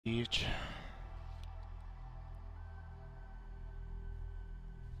Each.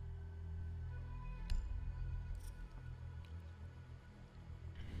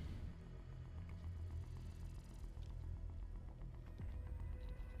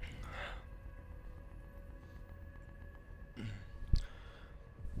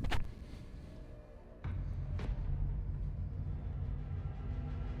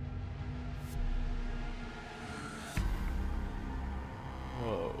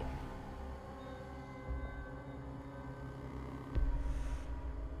 Whoa.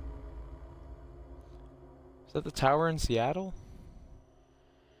 Is that the tower in Seattle?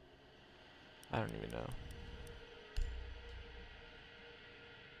 I don't even know.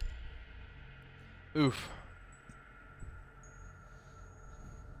 Oof.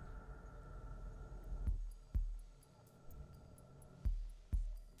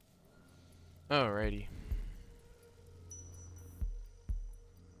 Alrighty.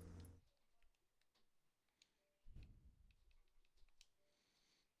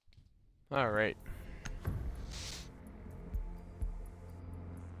 Alright.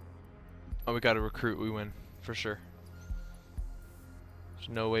 Oh, we gotta recruit, we win. For sure. There's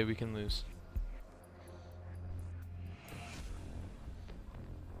no way we can lose.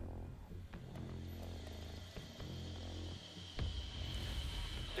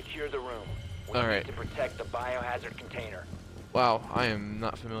 Secure the room. We All right. need to protect the biohazard container. Wow, I am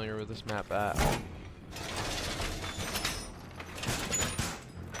not familiar with this map at all.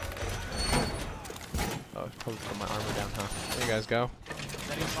 Oh, I probably put my armor down, huh? There you guys go.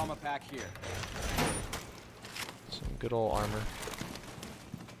 Setting trauma pack here. Some good old armor.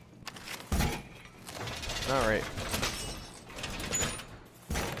 Alright.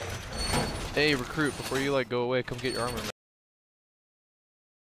 Hey, recruit, before you like go away, come get your armor, man.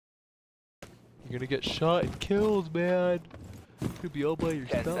 You're gonna get shot and killed, man. You'll be all by 10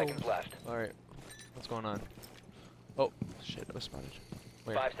 yourself. seconds left. Alright. What's going on? Oh, shit, I was spotted.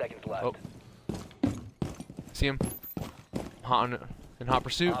 Where? 5 seconds left. Oh. See him? In hot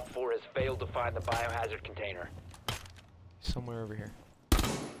pursuit. Op 4 has failed to find the biohazard container. Somewhere over here.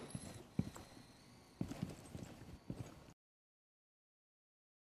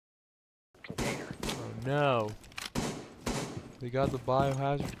 Container. Oh no. They got the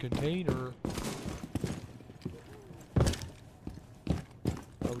biohazard container.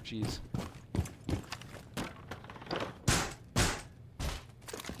 Oh jeez.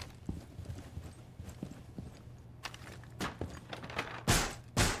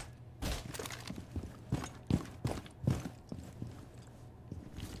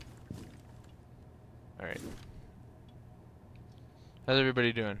 Alright. How's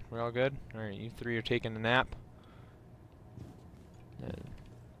everybody doing? We're all good? Alright, you three are taking a nap. And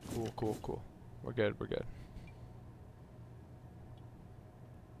cool, cool, cool. We're good, we're good.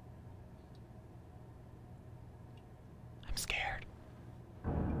 I'm scared.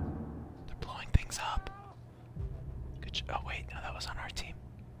 They're blowing things up. Oh wait, no, that was on our team.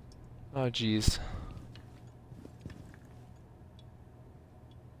 Oh jeez.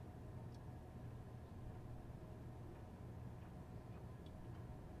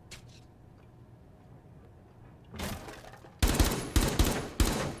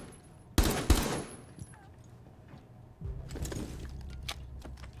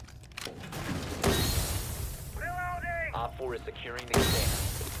 Op 4 is securing the container.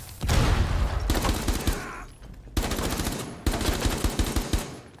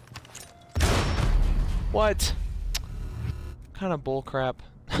 What? Kind of bull crap.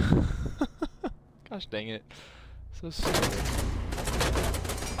 Gosh dang it. So stupid.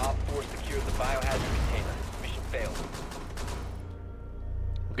 Op 4 secured the biohazard container. Mission failed.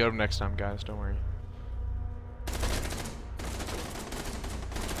 We'll get them next time, guys. Don't worry.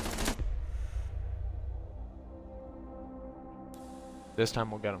 This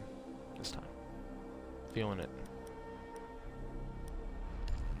time we'll get them. This time. Feeling it.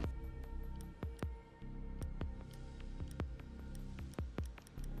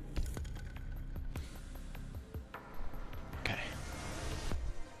 Okay.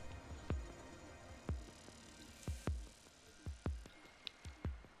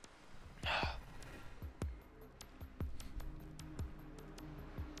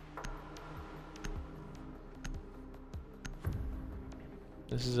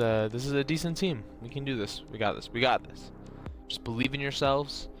 This is a decent team. We can do this. We got this. We got this. Just believe in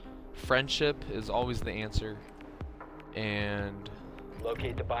yourselves. Friendship is always the answer. And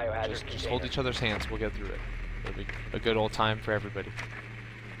Locate the biohazard container. just hold each other's hands. We'll get through it. It'll be a good old time for everybody.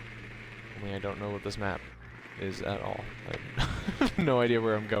 Only I don't know what this map is at all. I have no idea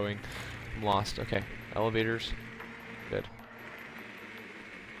where I'm going. I'm lost. Okay. Elevators. Good.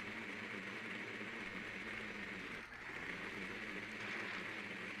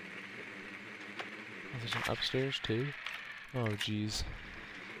 There's an upstairs too. Oh jeez.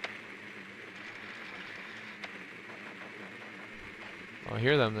 Oh, I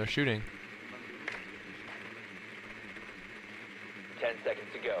hear them. They're shooting. 10 seconds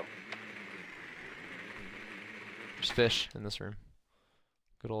to go. There's fish in this room.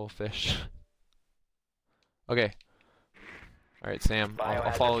 Good old fish. Okay. All right, Sam.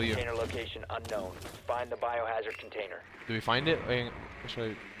 I'll follow you. Container location unknown. Find the biohazard container. Do we find it? Like,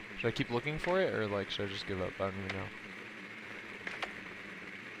 should I keep looking for it, or like should I just give up? I don't even know.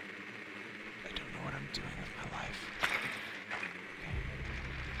 I don't know what I'm doing with my life.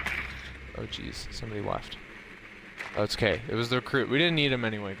 Okay. Oh jeez, somebody left. Oh, it's okay. It was the recruit. We didn't need him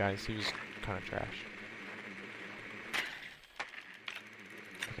anyway, guys. He was kind of trash.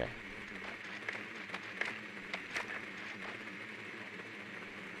 Okay.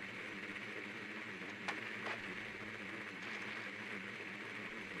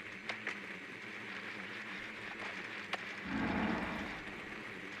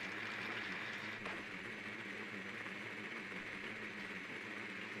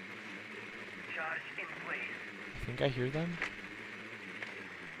 I think I hear them.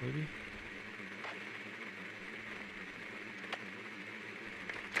 Maybe.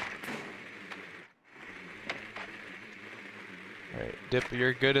 Alright, Dip,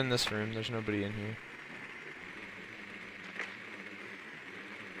 you're good in this room. There's nobody in here.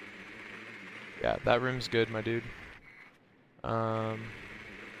 Yeah, that room's good, my dude. Oh,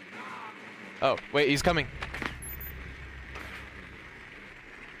 wait, he's coming.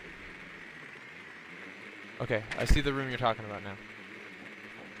 Okay, I see the room you're talking about now.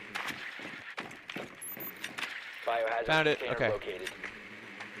 Biohazard Found it. container Okay. located.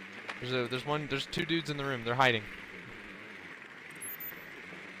 There's two dudes in the room. They're hiding.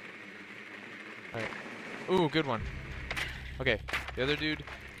 Alright. Ooh, good one. Okay. The other dude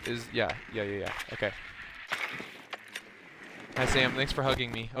is yeah. Okay. Hi Sam, thanks for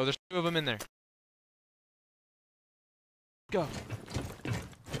hugging me. Oh, there's two of them in there. Go.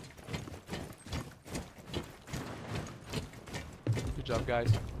 Good job,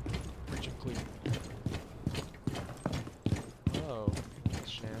 guys. Reach and clear. Oh,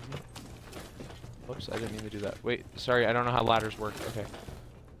 that's snazzy. Oops, I didn't mean to do that. Wait, sorry, I don't know how ladders work. Okay.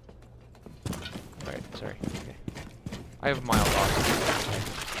 Alright, sorry. Okay. I have mild autism.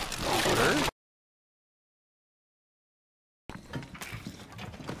 Order?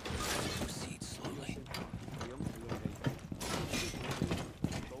 Proceed slowly.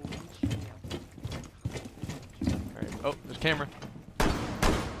 Alright. Oh, there's a camera.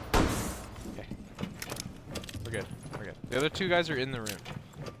 Okay. We're good. We're good. The other two guys are in the room.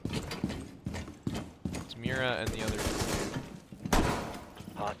 It's Mira and the other dude.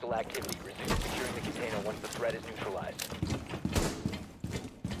 Hostile activity. Resume securing the container once the threat is neutralized.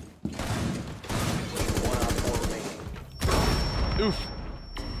 1 Op 4 remaining. Oof.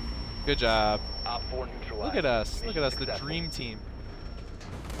 Good job. Op 4 neutralized. Look at us. Look at us, the Successful. dream team.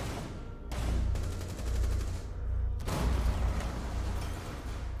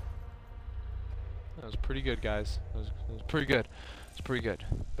 That was pretty good, guys. That was pretty good. It's pretty good.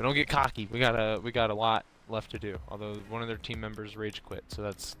 But don't get cocky. We got a lot left to do. Although one of their team members rage quit, so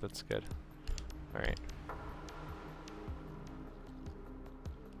that's good. All right.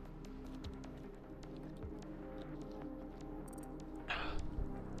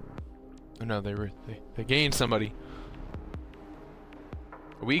 Oh no, they gained somebody.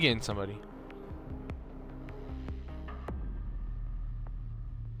 We gained somebody.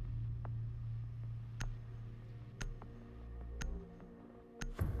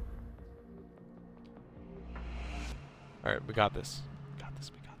 Alright, we got this. We got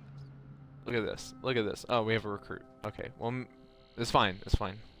this. Look at this. Look at this. Oh, we have a recruit. Okay, well, it's fine. It's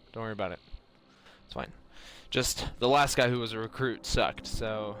fine. Don't worry about it. It's fine. Just, the last guy who was a recruit sucked,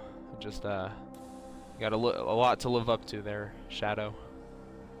 so just, got a lot to live up to there, Shadow.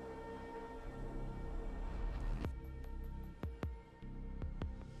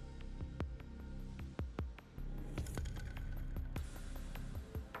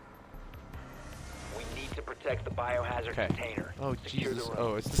 Protect the biohazard container. Oh Secure Jesus! the room.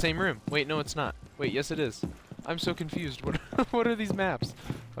 Oh, it's the same room. Wait, no, it's not. Wait, yes, it is. I'm so confused. What? What are these maps?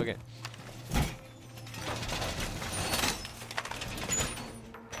 Okay.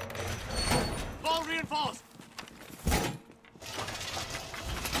 Wall reinforced.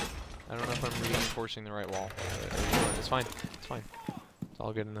 I don't know if I'm reinforcing the right wall. It's fine. It's fine. It's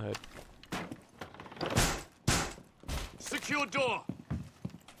all good in the hood. Secure door.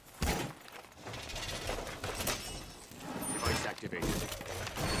 Device activated.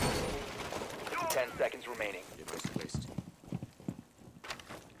 10 seconds remaining. Device placed.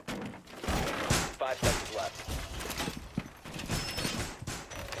 5 seconds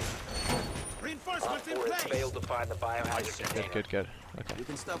Op 4 has failed to find the biohazard container. Good, good. Okay. You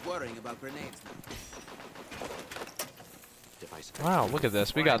can stop worrying about grenades now. Wow, look at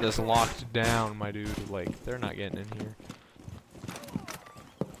this. We got this locked down, my dude. Like, they're not getting in here.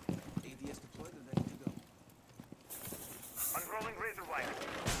 ADS deployed and ready to go. Unrolling razor wire.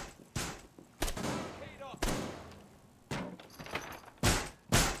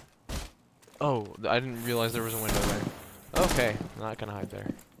 Oh, I didn't realize there was a window there. Okay, I'm not gonna hide there.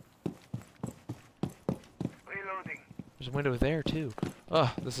 Reloading. There's a window there, too. Ugh,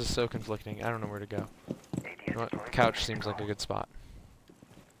 this is so conflicting. I don't know where to go. You know what? Couch seems like a good spot.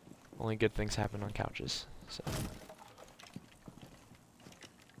 Only good things happen on couches, so.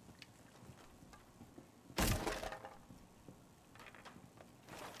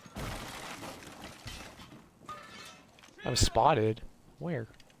 I was spotted. Where?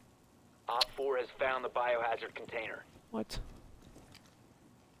 Op 4 has found the biohazard container. What?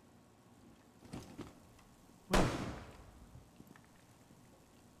 Where?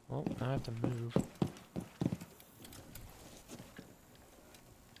 Well, I have to move.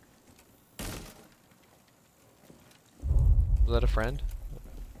 Was that a friend?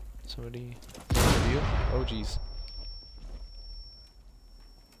 Somebody? You? Oh, jeez.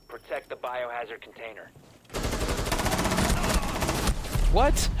 Protect the biohazard container.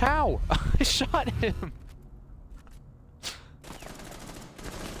 What? How? I shot him.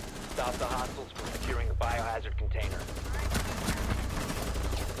 Stop the hostiles from securing the biohazard container.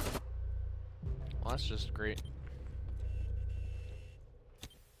 Well, that's just great.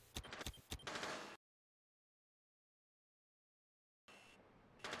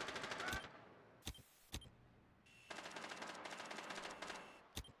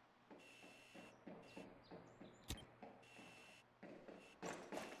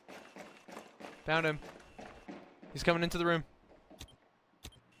 Found him. He's coming into the room.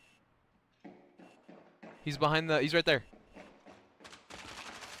 He's behind the. He's right there.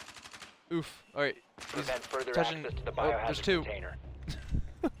 Oof. All right. He's Prevent further touching. access to the Oh, biohazard there's two. container.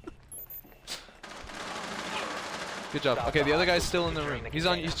 Good job. Stop Okay, the other guy's hostiles still from in the securing room. the He's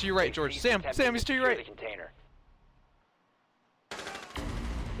on. container. He's to your right, Make George. cease Sam. attempting Sam. to He's to your secure right. the container.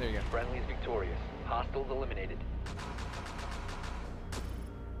 There you go. Friendly's victorious. Hostiles eliminated.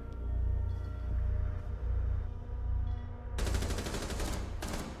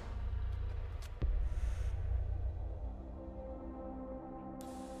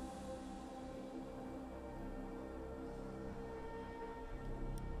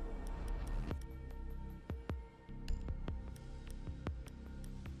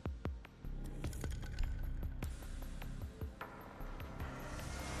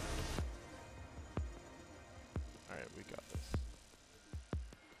 All right, we got this.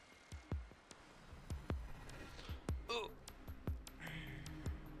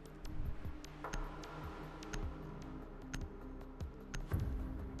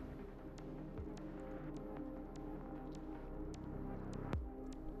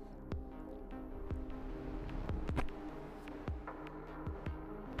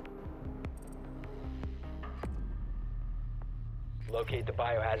 Locate the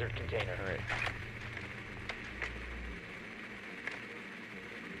biohazard container. All right.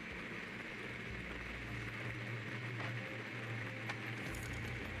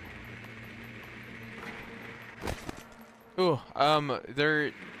 Ooh,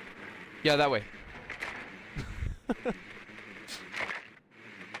 they're, yeah, that way. An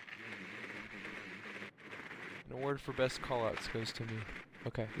award for best callouts goes to me.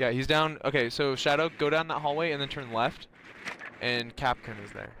 Okay, yeah, he's down. Okay, so Shadow, go down that hallway and then turn left, and Capcom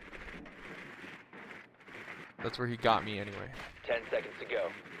is there. That's where he got me anyway. 10 seconds to go.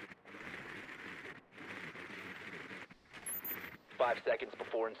 5 seconds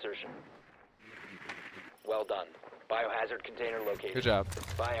before insertion. Well done. Biohazard container located. Good job.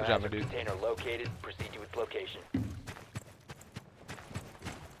 Biohazard Good job, my dude. container located. Proceed to its location.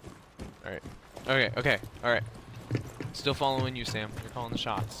 All right. Okay. Okay. All right. Still following you, Sam. You're calling the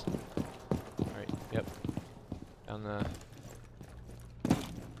shots. All right. Yep. Down the.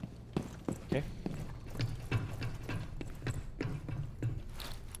 Okay.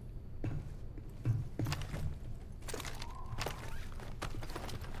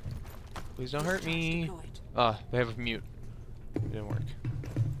 Please don't hurt me. They have a mute. It didn't work.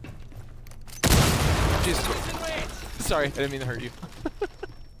 Jesus. Sorry, I didn't mean to hurt you.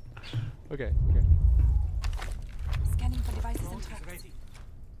 Okay, okay. Scanning for devices and traps.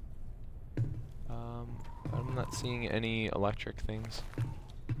 I'm not seeing any electric things.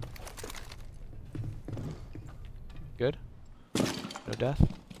 Good? No death?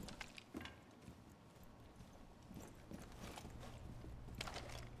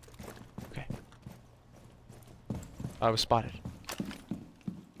 Okay. I was spotted.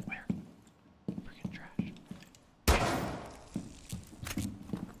 Where? Freaking trash.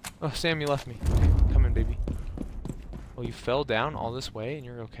 Oh, Sam, you left me. Okay, come in, baby. Well, you fell down all this way and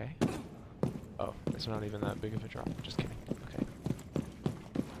you're okay? Oh, it's not even that big of a drop. Just kidding. Okay.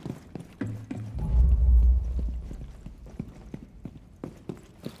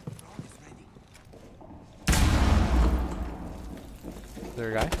 Is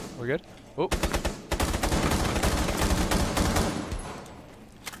there a guy? We're good? Oh.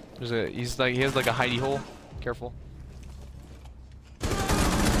 There's a, he has like a hidey hole. Careful.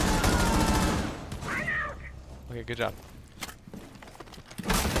 Okay, good job.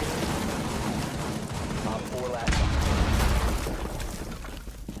 Op 4 last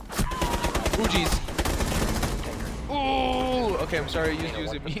stop. Ooh, jeez. Ooh! Okay, I'm sorry, you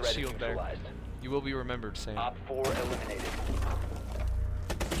use a meat Threat is shield there. neutralized. You will be remembered, Sam. Op 4 eliminated.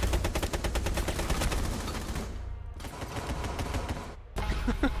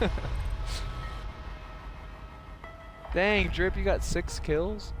 Dang, Drip, you got 6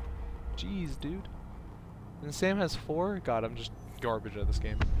 kills? Jeez, dude. And Sam has 4? God, I'm just garbage at this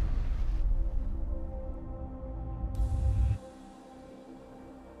game.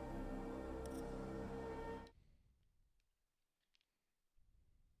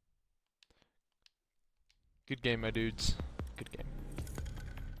 Good game, my dudes. Good game.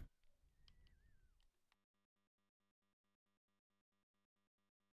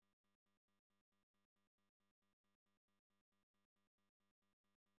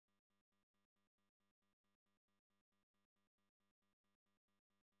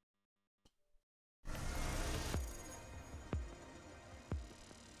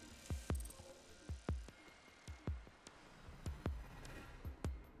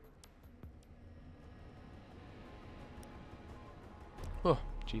 Oh,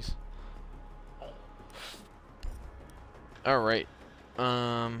 jeez. Alright.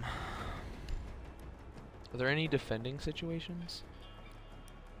 Are there any defending situations?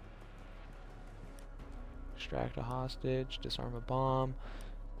 Extract a hostage, disarm a bomb,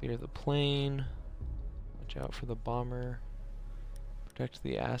 clear the plane, watch out for the bomber, protect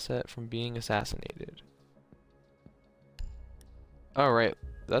the asset from being assassinated. Alright,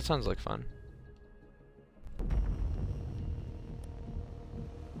 that sounds like fun.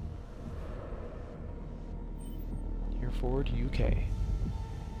 Forward UK.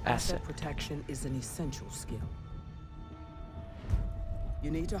 Asset protection is an essential skill. You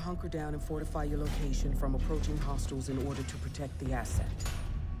need to hunker down and fortify your location from approaching hostiles in order to protect the asset.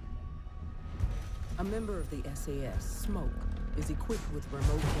 A member of the SAS, Smoke, is equipped with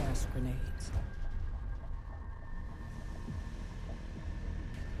remote gas grenades.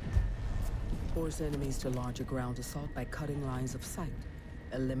 Force enemies to launch a ground assault by cutting lines of sight,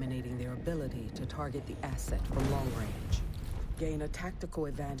 eliminating their ability to target the asset from long range. Gain a tactical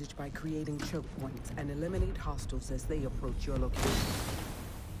advantage by creating choke points and eliminate hostiles as they approach your location.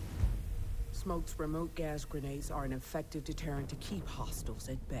 Smoke's remote gas grenades are an effective deterrent to keep hostiles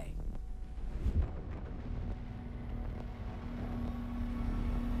at bay.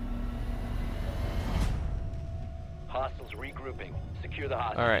 Hostiles regrouping. Secure the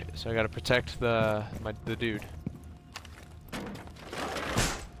hostage. Alright, so I gotta protect the dude.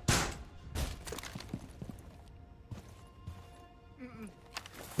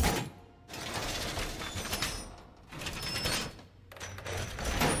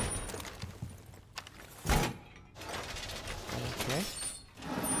 Okay.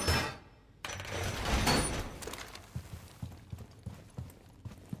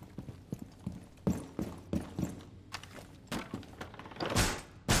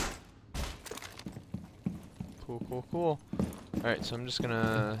 Cool, cool, cool. Alright, so I'm just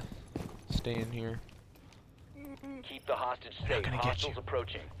gonna stay in here. Keep the hostage They're safe. not gonna get you. Hostiles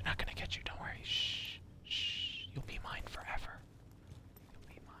approaching. They're not gonna get you, don't worry. Shh. Shh. You'll be mine forever. You'll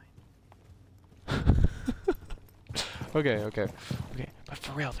be mine. Okay, okay. Okay, but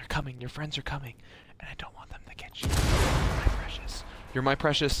for real, they're coming. Your friends are coming. And I don't want them to get you. You're my precious. You're my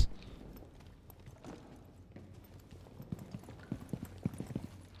precious.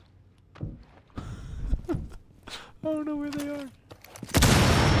 I don't know where they are.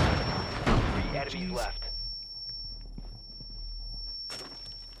 3 enemies left.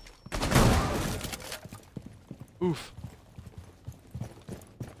 Oof.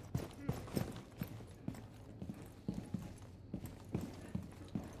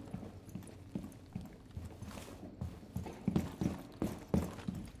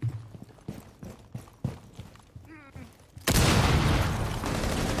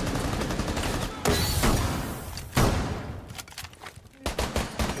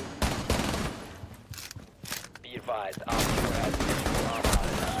 Be advised,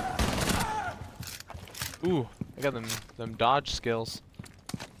 Ooh, I got them dodge skills.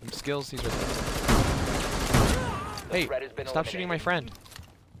 Them skills, these are... Hey, threat has been stop shooting my eliminated. friend.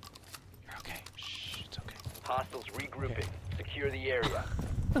 You're okay. Shh, it's okay. Hostiles regrouping. Okay. Secure the area.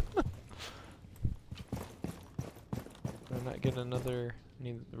 I'm not getting another... I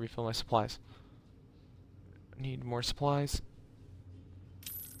need to refill my supplies. I need more supplies.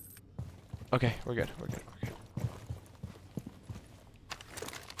 Okay, we're good, we're good, we're good.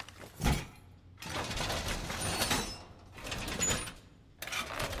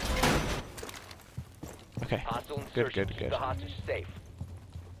 Okay, Hostile good, insertion. good, Keep good. the hostage safe.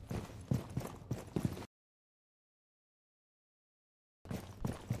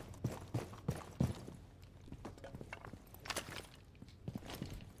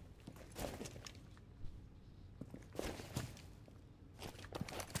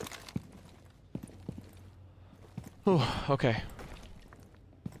 Oh, okay.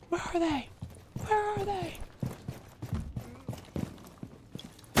 Where are they? Where are they?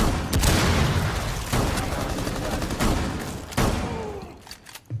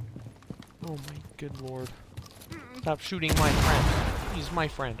 Oh my good lord. Stop shooting my friend. He's my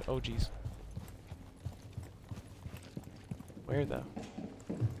friend. Oh jeez. Where though?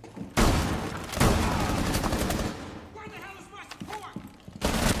 Where the hell is my support?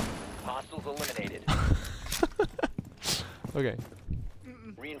 Hostiles eliminated. Okay,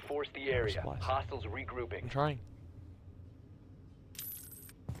 Reinforce the area. Supplies. Hostiles regrouping. I'm trying.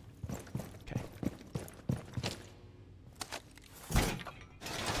 Okay.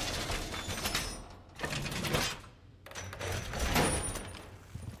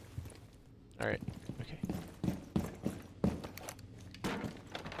 Alright, okay.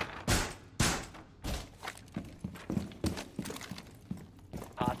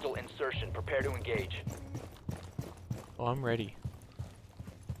 Hostile insertion. Prepare to engage. Oh, I'm ready.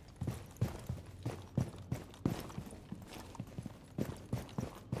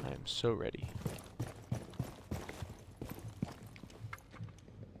 I am so ready.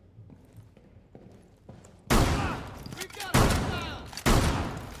 We've got hostiles!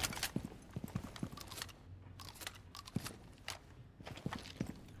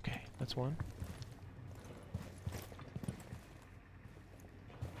 Okay, that's one.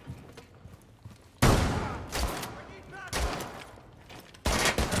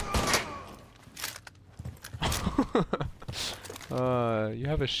 You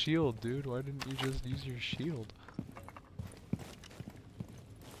have a shield, dude. Why didn't you just use your shield?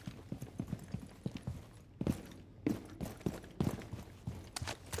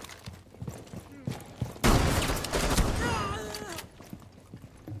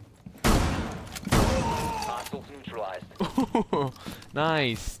 Hostiles neutralized.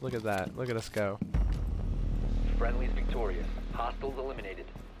 Nice. Look at that. Look at us go. Friendly's victorious. Hostiles eliminated.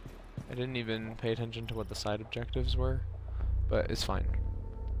 I didn't even pay attention to what the side objectives were, but it's fine.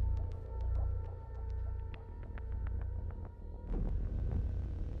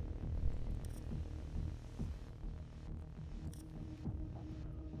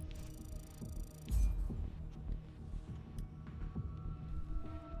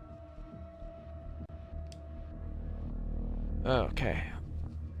 Okay.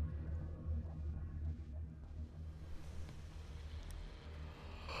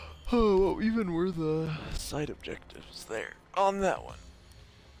 Oh, what even were the side objectives there on that one?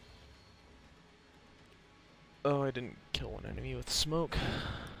 Oh, I didn't kill one enemy with smoke.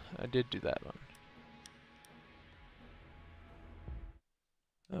 I did do that one.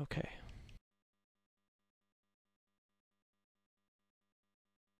 Okay.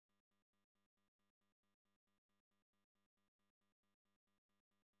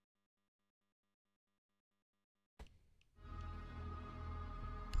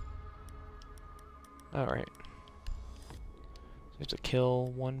 Alright. So you have to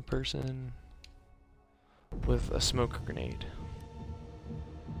kill one person with a smoke grenade.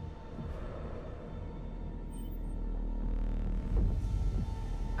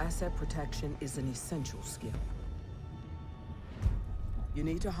 Asset protection is an essential skill. You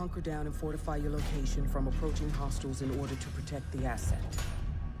need to hunker down and fortify your location from approaching hostiles in order to protect the asset.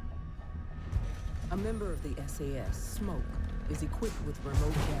 A member of the SAS, Smoke, is equipped with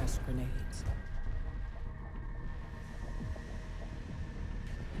remote gas grenades.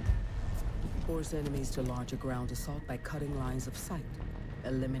 Force enemies to launch a ground assault by cutting lines of sight,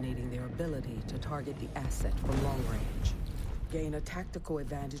 eliminating their ability to target the asset from long range. Gain a tactical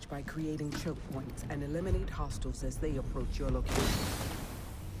advantage by creating choke points and eliminate hostiles as they approach your location.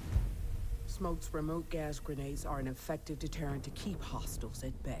 Smoke's remote gas grenades are an effective deterrent to keep hostiles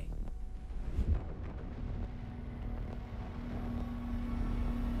at bay.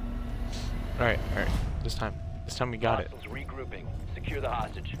 Alright, alright. This time we got it. Hostiles regrouping. Secure the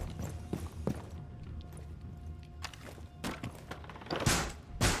hostage.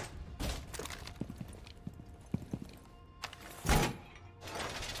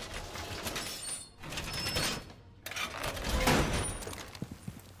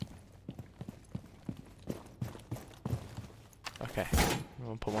 Okay,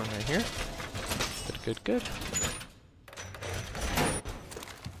 we'll put one right here. Good, good, good.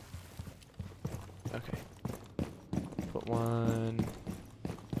 Okay. Put one...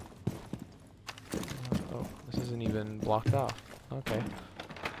 oh, this isn't even blocked off. Okay.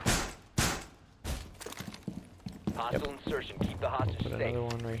 Hostile insertion. Keep the hostage Put safe. another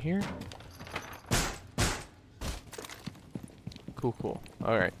one right here. Cool, cool.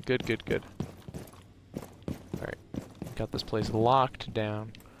 Alright, good, good, good. Alright. Got this place locked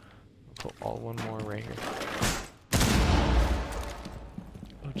down. Put one more right here.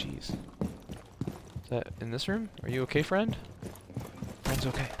 Oh jeez. Is that in this room? Are you okay, friend? Friend's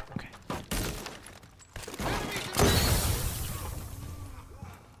okay. Okay.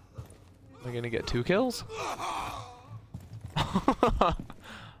 Am I gonna get 2 kills?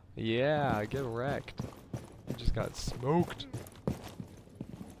 Yeah, get wrecked. I just got smoked.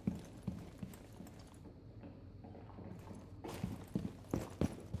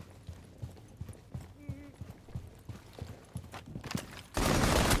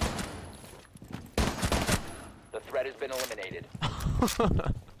 Threat has been eliminated.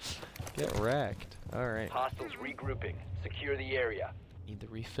 Get wrecked. Alright. Hostiles regrouping. Secure the area. Need to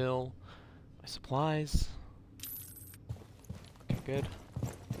refill my supplies. Okay, good.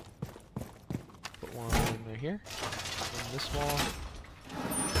 Put one right here. On this wall.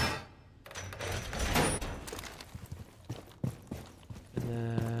 And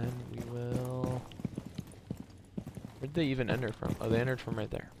then we will... where'd they even enter from? Oh, they entered from right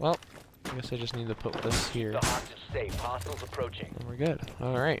there. Well, I guess I just need to put this here. The hostage safe. Hostiles approaching. And we're good.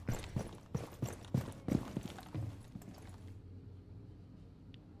 Alright.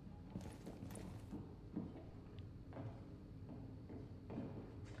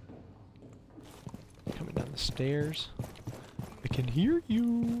 Coming down the stairs. I can hear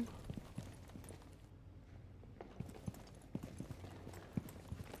you.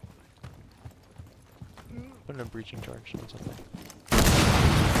 Put in a breaching charge on something.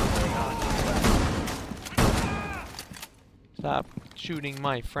 Stop shooting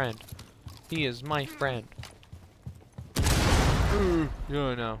my friend. He is my friend. Yeah,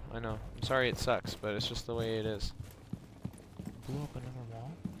 I know. I'm sorry it sucks, but it's just the way it is. Blew up another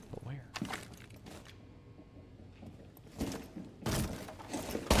wall? But where?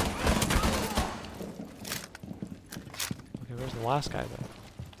 Okay, where's the last guy though?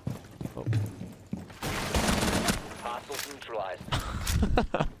 Oh. Hostiles neutralized.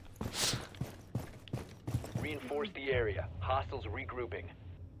 Reinforce the area. Hostiles regrouping.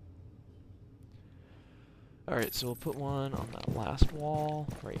 Alright, so we'll put one on that last wall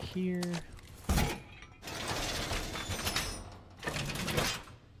right here.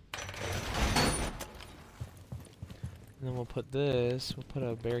 And then we'll put this, we'll put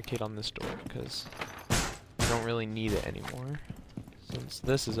a barricade on this door because we don't really need it anymore. Since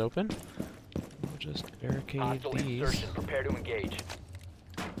this is open, we'll just barricade Hostile these. insertion. Prepare to engage.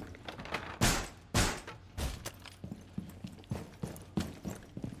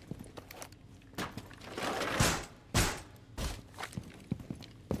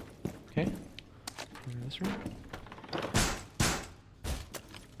 Okay. In this room.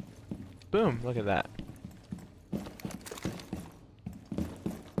 Boom! Look at that.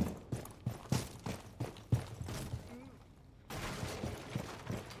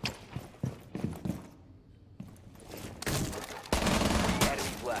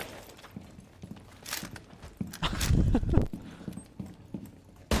 Enemies left.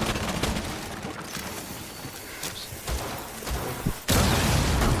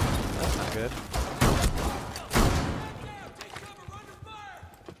 That's not good.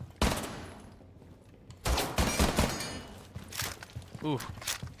 Ooh,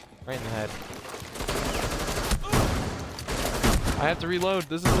 right in the head. I have to reload.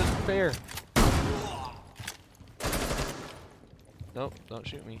 This isn't fair. Nope, don't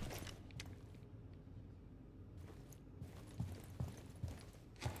shoot me.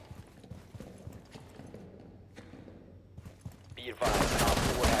 Be advised. Op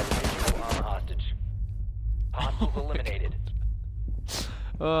 4 has visual on the hostage. Hostiles eliminated.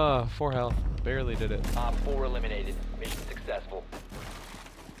 4 health. Barely did it. Op 4 eliminated. Mission successful.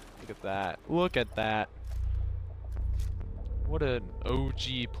 Look at that. Look at that. What an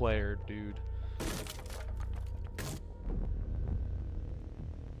OG player, dude.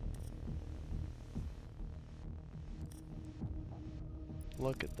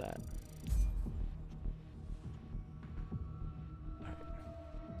 Look at that. Alright.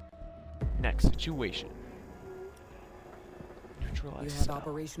 Next situation. You have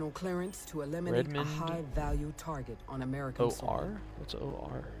operational clearance to eliminate Redmond. a high-value target on American soil. OR? What's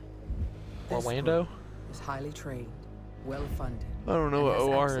OR? This Orlando? group is highly trained, well-funded. I don't know and what has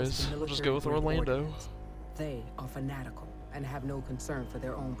OR access is. to We'll just go with military-grade Orlando. ordnance. They are fanatical and have no concern for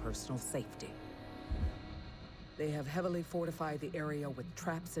their own personal safety. They have heavily fortified the area with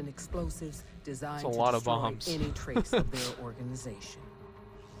traps and explosives designed That's a to lot of destroy bombs. any trace of their organization.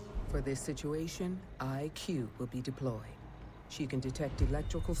 For this situation, IQ will be deployed. She can detect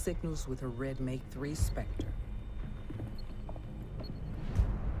electrical signals with her Red Make 3 Spectre.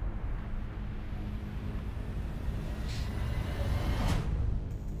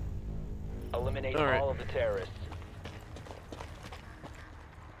 Eliminate All right. all of the terrorists.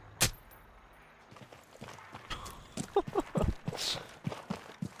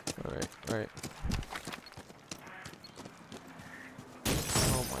 Alright.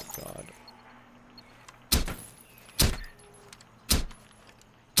 Oh my god.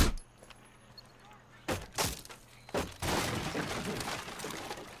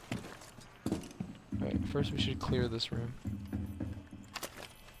 Alright, first we should clear this room.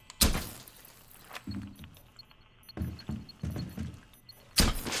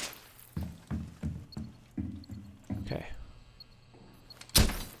 Okay.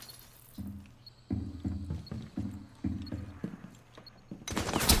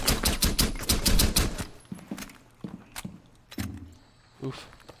 Oof.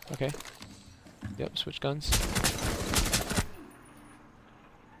 Okay. Yep, switch guns.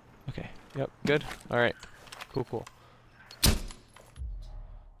 Okay. Yep, good. Alright. Cool.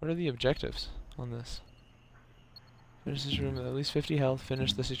 What are the objectives on this? Finish this room with at least 50 health.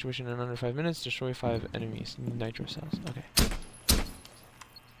 Finish the situation in under 5 minutes. Destroy 5 enemies. Nitro cells. Okay.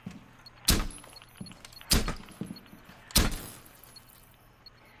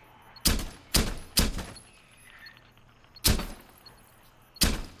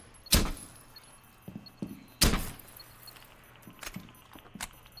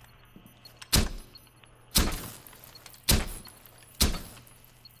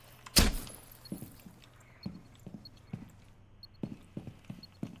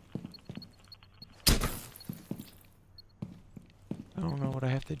 I don't know what I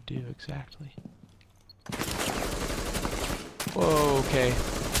have to do exactly. Whoa, okay.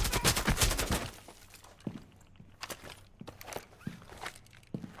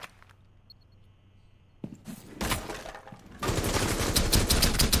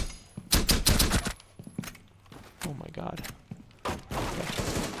 Oh my god.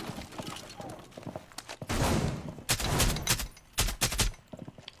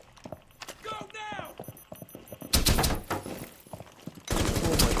 Go now!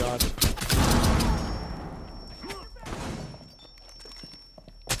 Oh my god.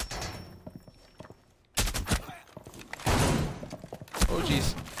 Oh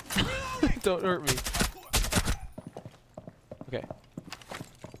jeez. Don't hurt me. Okay.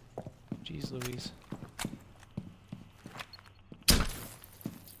 Jeez Louise.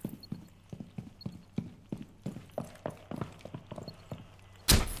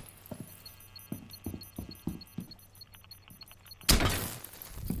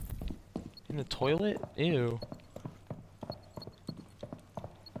 In the toilet? Ew.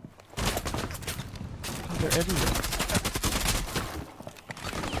 God, they're everywhere.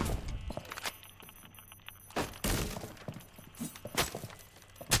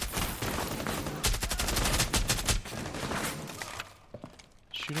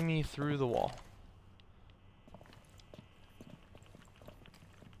 Shooting me through the wall.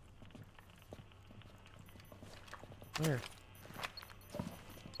 Where?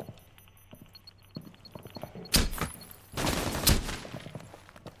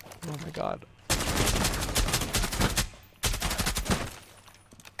 Oh my god.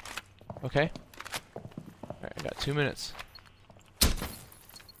 Okay. Alright, I got 2 minutes.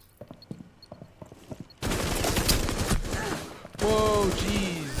 Whoa,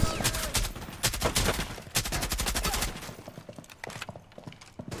 jeez.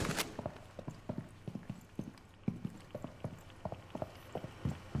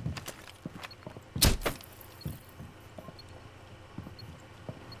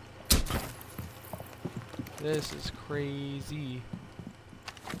 This is crazy.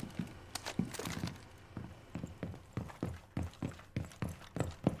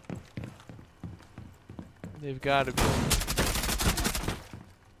 They've got to be.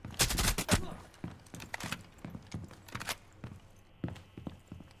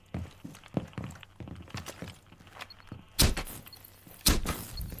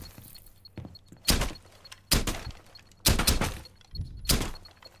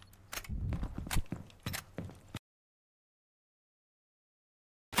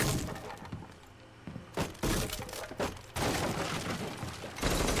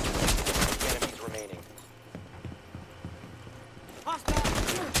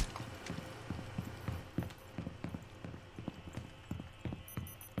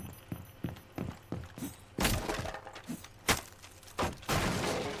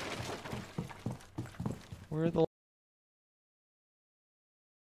 Where are the...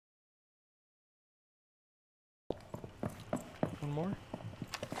 One more?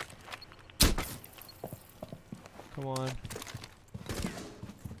 Come on.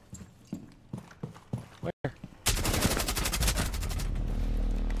 Where?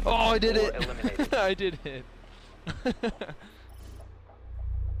 Oh, I did it! Eliminated. I did it.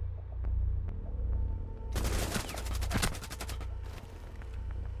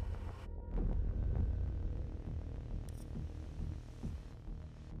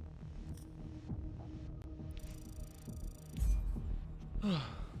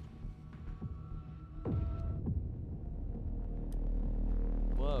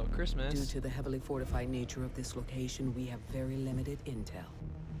 Whoa, Christmas. Due to the heavily fortified nature of this location, we have very limited intel.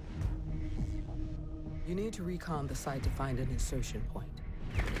 You need to recon the site to find an insertion point.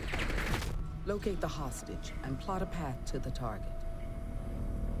 Locate the hostage and plot a path to the target.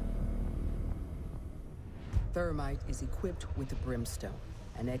 Thermite is equipped with a brimstone,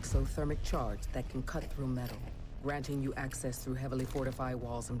 an exothermic charge that can cut through metal, granting you access through heavily fortified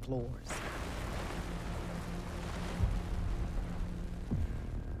walls and floors.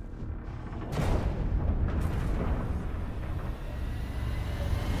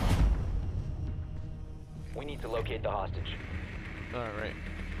 We need to locate the hostage. Alright.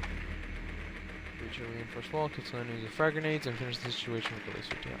 Breach a reinforced wall, kill some enemies with frag grenades, and finish the situation with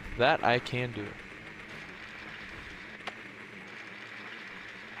laser tail. That I can do.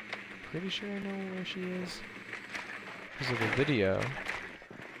 Pretty sure I know where she is. Because of the video.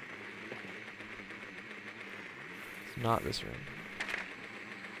 It's not this room.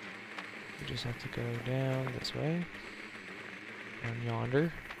 We just have to go down this way. Down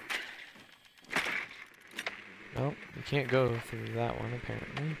yonder. Nope, we can't go through that one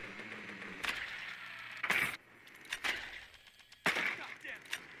apparently.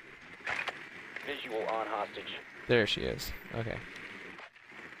 Visual on hostage. There she is. Okay.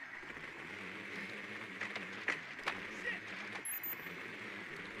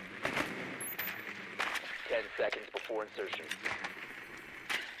 Seconds before insertion.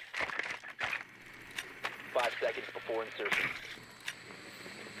 5 seconds before insertion.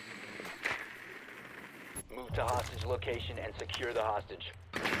 Move to hostage location and secure the hostage.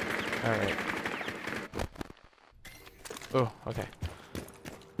 Alright. Oh, okay.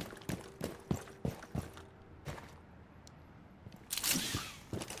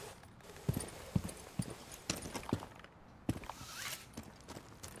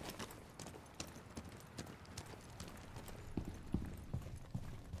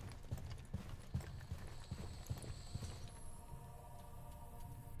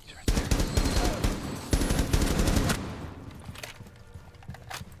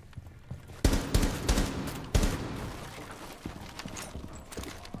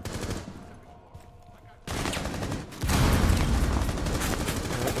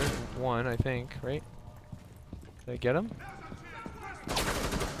 One, I think, right? Did I get him?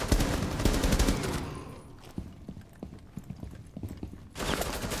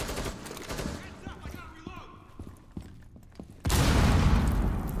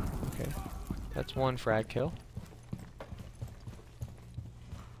 Okay, that's one frag kill.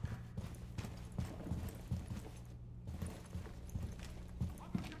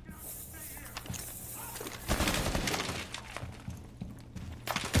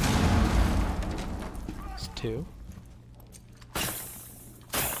 Two.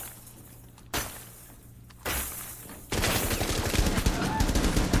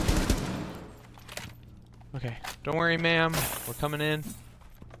 Okay, don't worry, ma'am. We're coming in.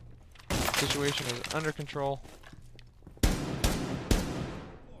 Situation is under control.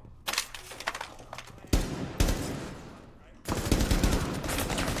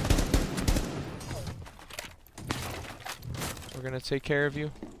 We're gonna take care of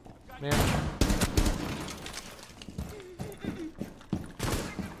you, ma'am.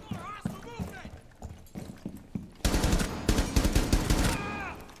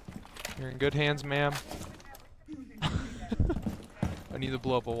 You're in good hands, ma'am. I need to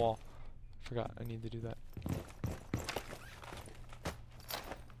blow up a wall. Forgot, I need to do that.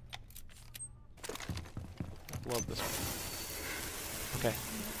 Blow up this one. Okay.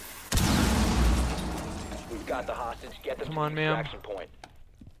 We've got the hostage. Get them Come to on, the ma'am. extraction point.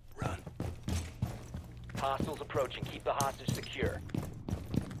 Run. Hostiles approaching. Keep the hostage secure.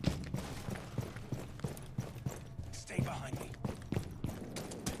 Stay behind me.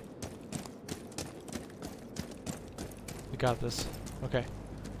 We got this. Okay.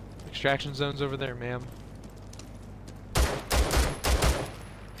 Extraction zone's over there, ma'am. Come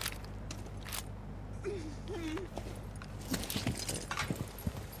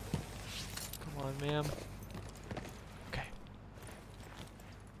on, ma'am.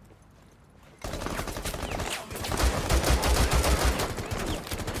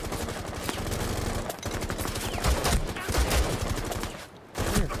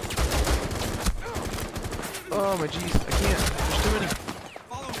 my G's. I can't. There's too many.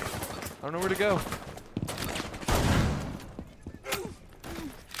 Follow me. I don't know where to go.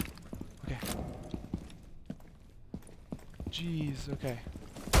 Okay. Jeez, okay.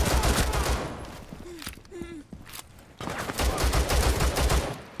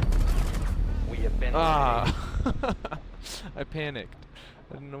 We have been Ah! I panicked.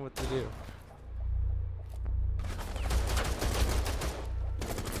 I didn't know what to do.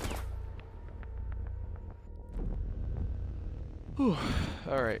 Whew.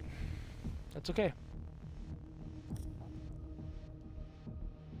 Alright. That's okay.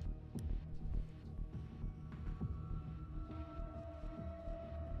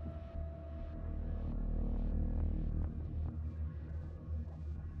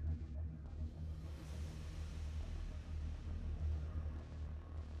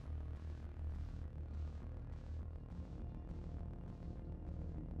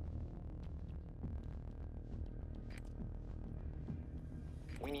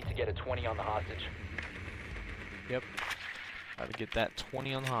 We need to get a 20 on the hostage. Yep. Gotta get that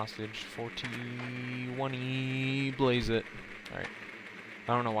 20 on the hostage. 41-y, blaze it. Alright.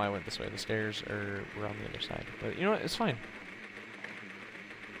 I don't know why I went this way. The stairs were on the other side. But you know what? It's fine.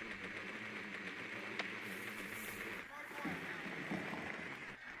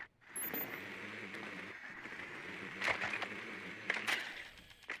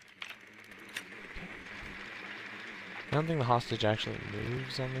 I don't think the hostage actually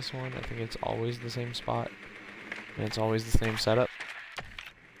moves on this one. I think it's always the same spot. And it's always the same setup.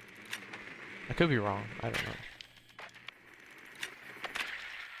 I could be wrong. I don't know.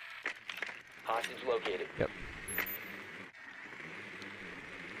 Hostage located. Yep.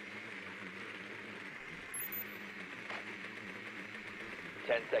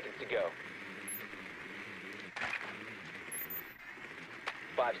 Ten seconds to go.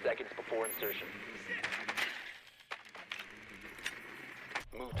 5 seconds before insertion.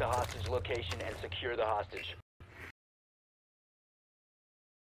 Move to hostage location and secure the hostage.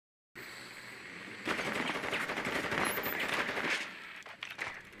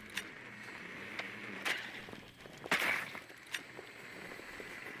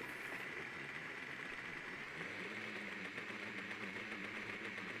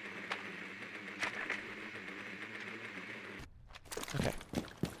 Okay.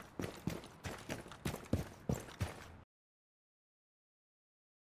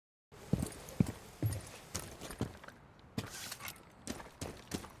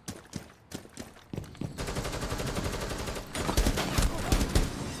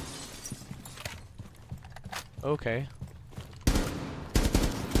 Okay.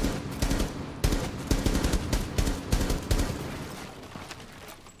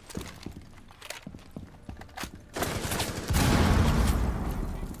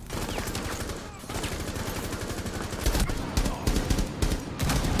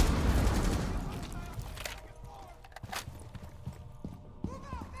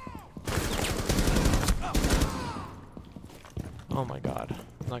 Oh my god.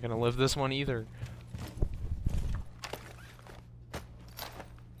 I'm not gonna live this one either.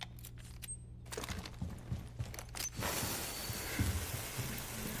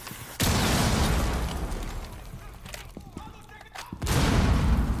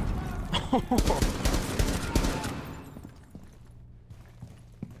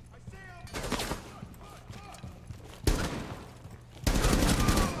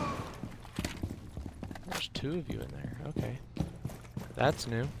 There's 2 of you in there. Okay. That's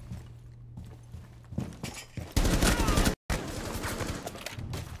new.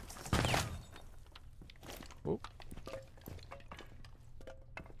 Whoop.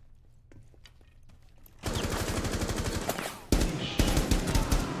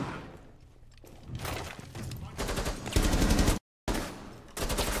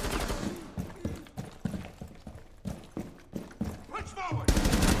 Punch forward!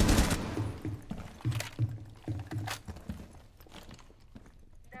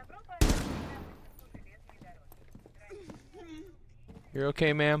 You're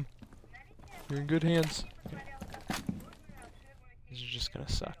okay, ma'am. You're in good hands. Okay. These are just gonna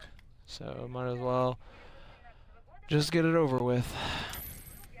suck. So might as well just get it over with.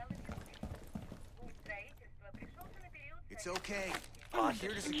 It's okay. I'm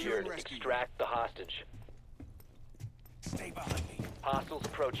here Hostage to secure secured. and rescue you. Extract the hostage. Stay behind me. Hostiles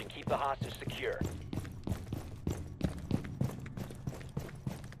approaching. Keep the hostage secure.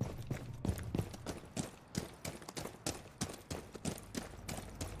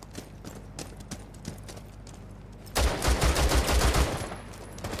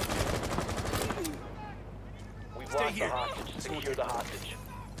 We've lost the here. hostage. Secure the hostage.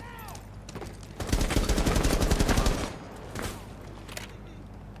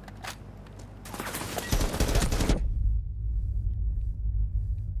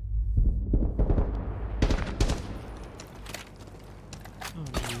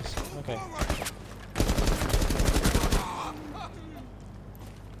 Okay.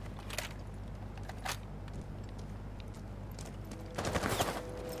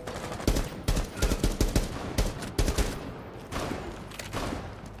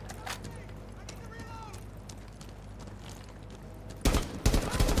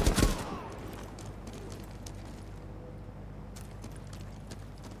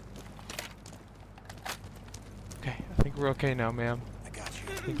 Okay, I think we're okay now, ma'am. I got you.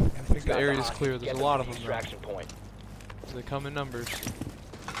 I think the Got area's hostage. clear. There's Get a them lot to of the them now. extraction point. So they come in numbers.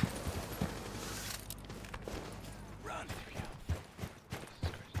 Run.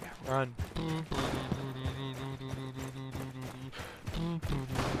 Run.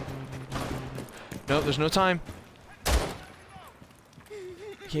 No, there's no time.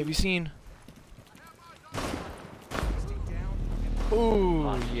 Can't be seen. Ooh,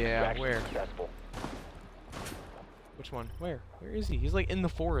 Hostage yeah, extraction where? Successful. Which one? Where? Where is he? He's like in the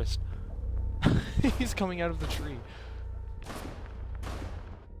forest. He's coming out of the tree.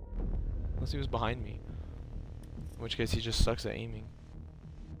 Unless he was behind me. In which case he just sucks at aiming.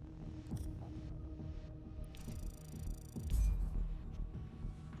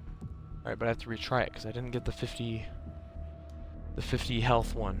 Alright, but I have to retry it because I didn't get the 50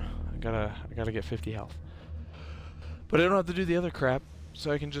 health one. I gotta get 50 health. But I don't have to do the other crap,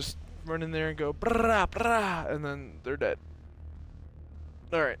 so I can just run in there and go brah, brah, and then they're dead.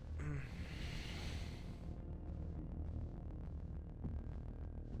 Alright.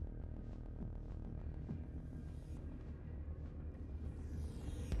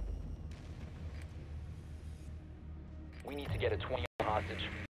 We need to get a 20 hostage.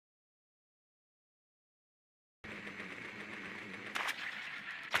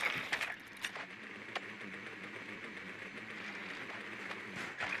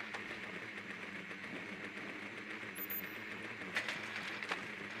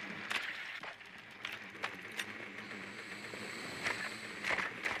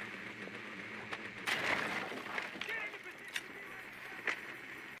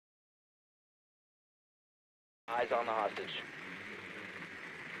 Eyes on the hostage.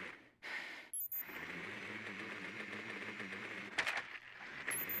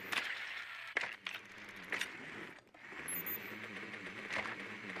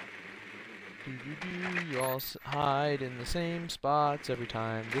 You all hide in the same spots every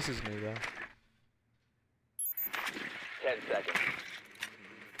time. This is new though. 10 seconds.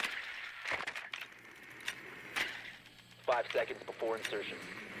 5 seconds before insertion.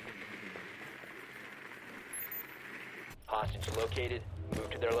 Hostage located. Move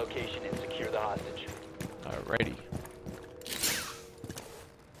to their location and secure the hostage. Alrighty.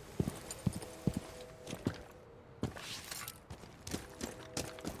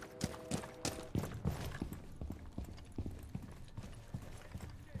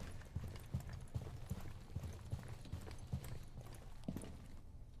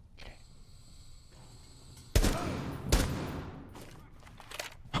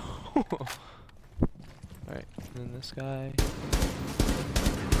 Alright, and then this guy.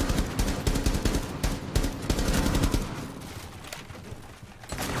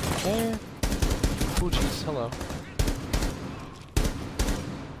 There. Oh jeez, hello.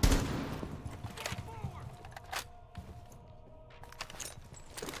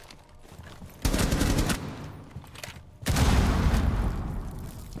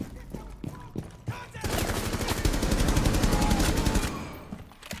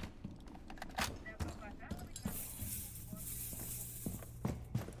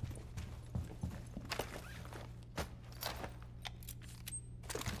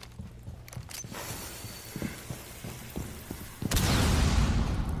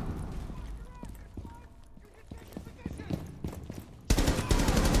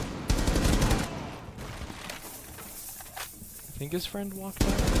 I think his friend walked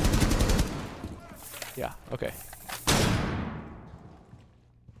out. Yeah, okay.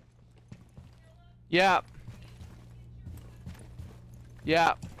 Yeah.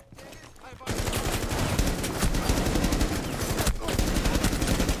 Yeah.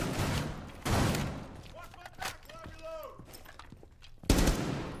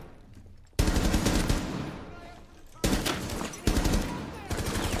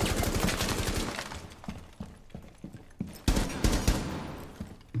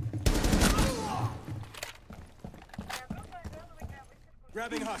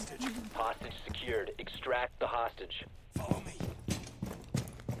 Grabbing hostage. Hostage secured. Extract the hostage. Follow me.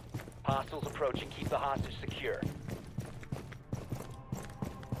 Hostiles approaching. Keep the hostage secure.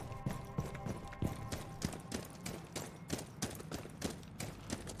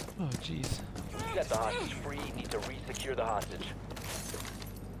 Oh, jeez. Set the hostage free. Need to re-secure the hostage.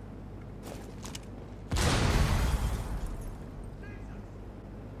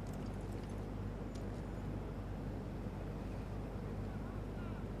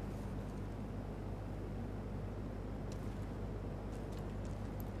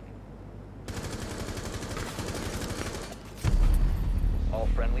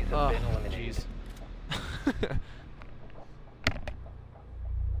 have been eliminated. Jeez.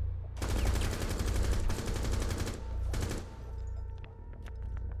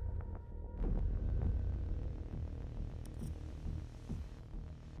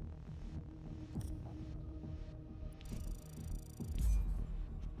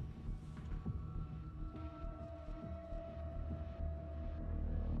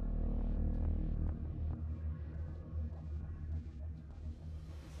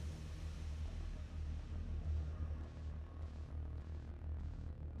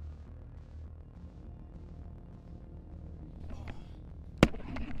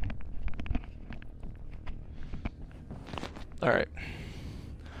 Alright.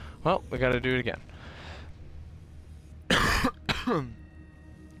 Well, we gotta do it again. Because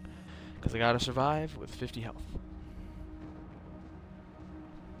I gotta survive with 50 health.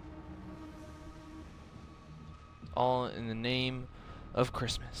 All in the name of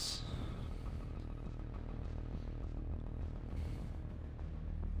Christmas.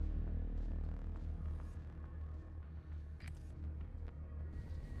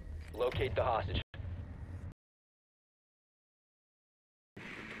 Locate the hostage.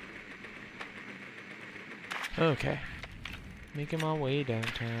 Okay. Making my way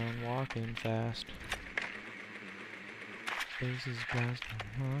downtown, walking fast. Faces blasting,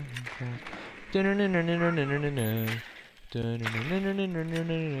 walking fast.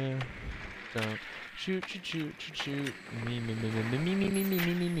 Don't shoot, shoot, shoot, shoot, shoot. Me, me, me, me, me, me, me, me,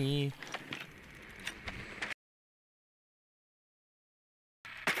 me, me, me.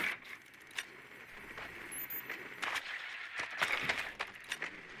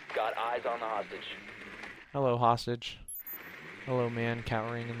 Got eyes on the hostage. Hello, hostage. Hello, man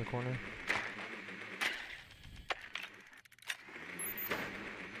cowering in the corner.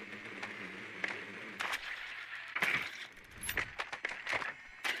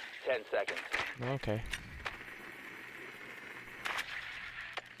 Seconds. Okay.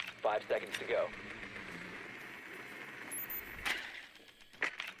 5 seconds to go.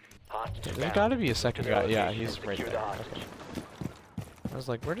 Hostage There's found. gotta be a second guy. Yeah, Location he's and right secure there. the hostage. Okay. I was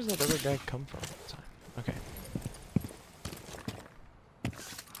like, where does that other guy come from all the time? Okay.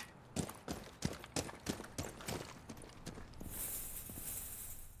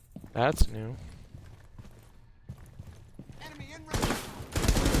 That's new. Enemy in range.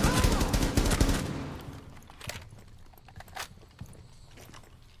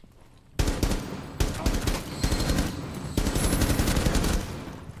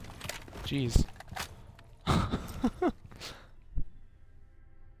 Jeez.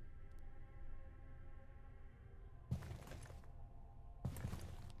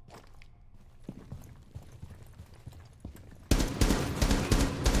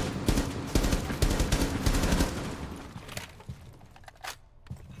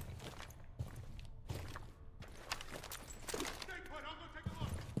 Stay put. I'll go take a look.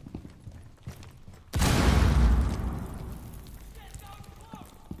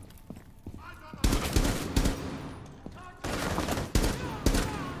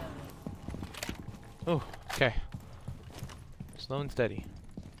 Oh, okay. Slow and steady.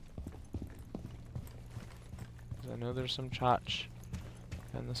 'Cause I know there's some chotch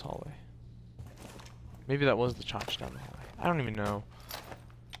in this hallway. Maybe that was the chotch down the hallway. I don't even know.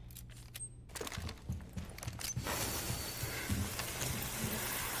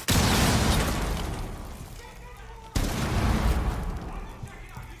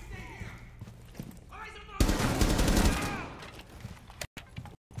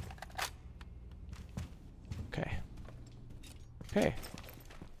 Okay. Okay.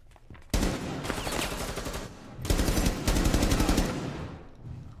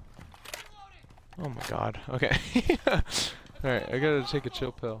 Oh my god. Okay. Alright, I gotta take a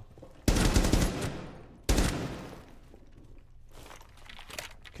chill pill.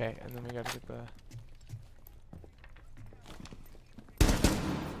 Okay, and then we gotta get the...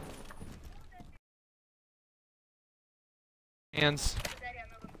 hands.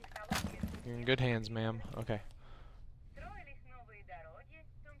 You're in good hands, ma'am. Okay.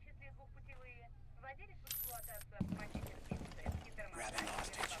 Grabbing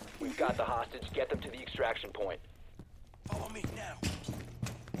hostage. We've got the hostage. Get them to the extraction point. Follow me now.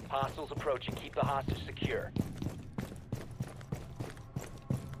 Hostiles approaching. Keep the hostage secure.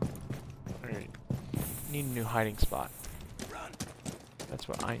 Alright. Need a new hiding spot. Run. That's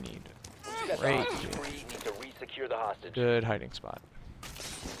what I need. Set the Great. hostage free. Need to re-secure the hostage. Good hiding spot.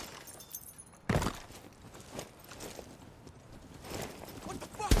 What the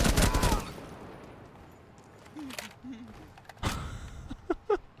fuck?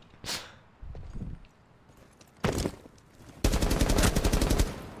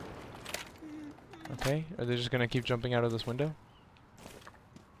 okay? Are they just gonna keep jumping out of this window?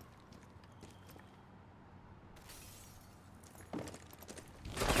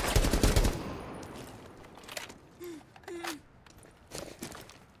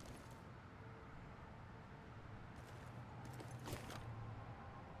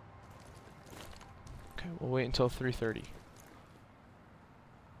 Okay, we'll wait until 3:30.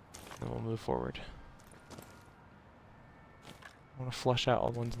 Then we'll move forward. I want to flush out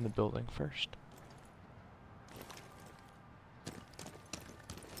all the ones in the building first.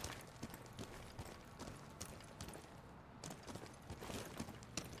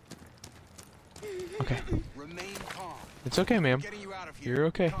 Okay. Remain calm. It's okay, ma'am. Getting you out of here. You're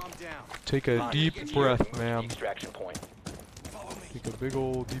okay. Calm down. Take a Hostage deep secured. breath, Move to the ma'am. Extraction point. Follow me. Take a big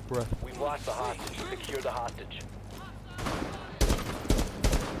old deep breath. We've lost the hostage. Secure the hostage.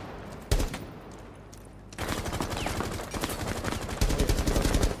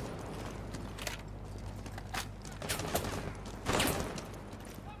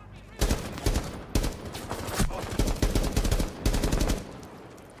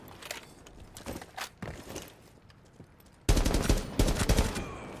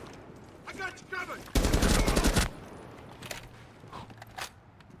 I got you covered!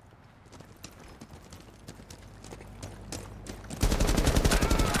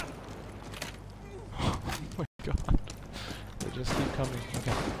 Oh my god. They just keep coming.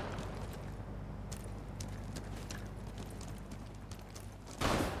 Okay.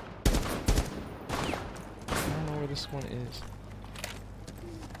 I don't know where this one is.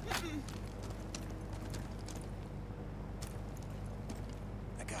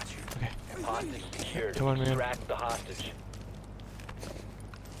 I got you. Okay. Hostage secured. Come on, man. Extract the hostage.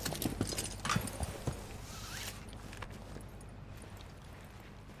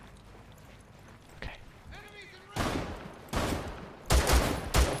 Okay.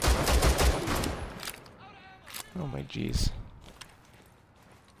 Oh my jeez.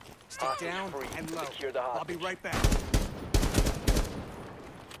 Stay Hostage down free. and low. Secure the I'll be hostage. right back.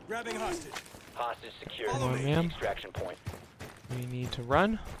 Grabbing hostage. Hostage secured. Follow Come on, me. ma'am. Extraction point. We need to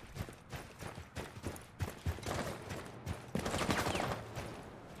run.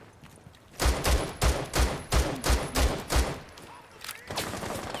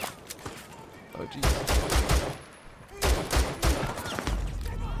 Oh jeez.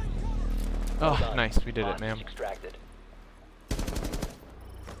 Oh, Done. nice. We did it, Hostage ma'am. extracted.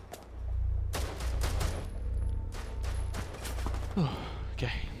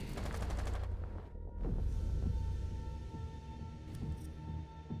 Okay.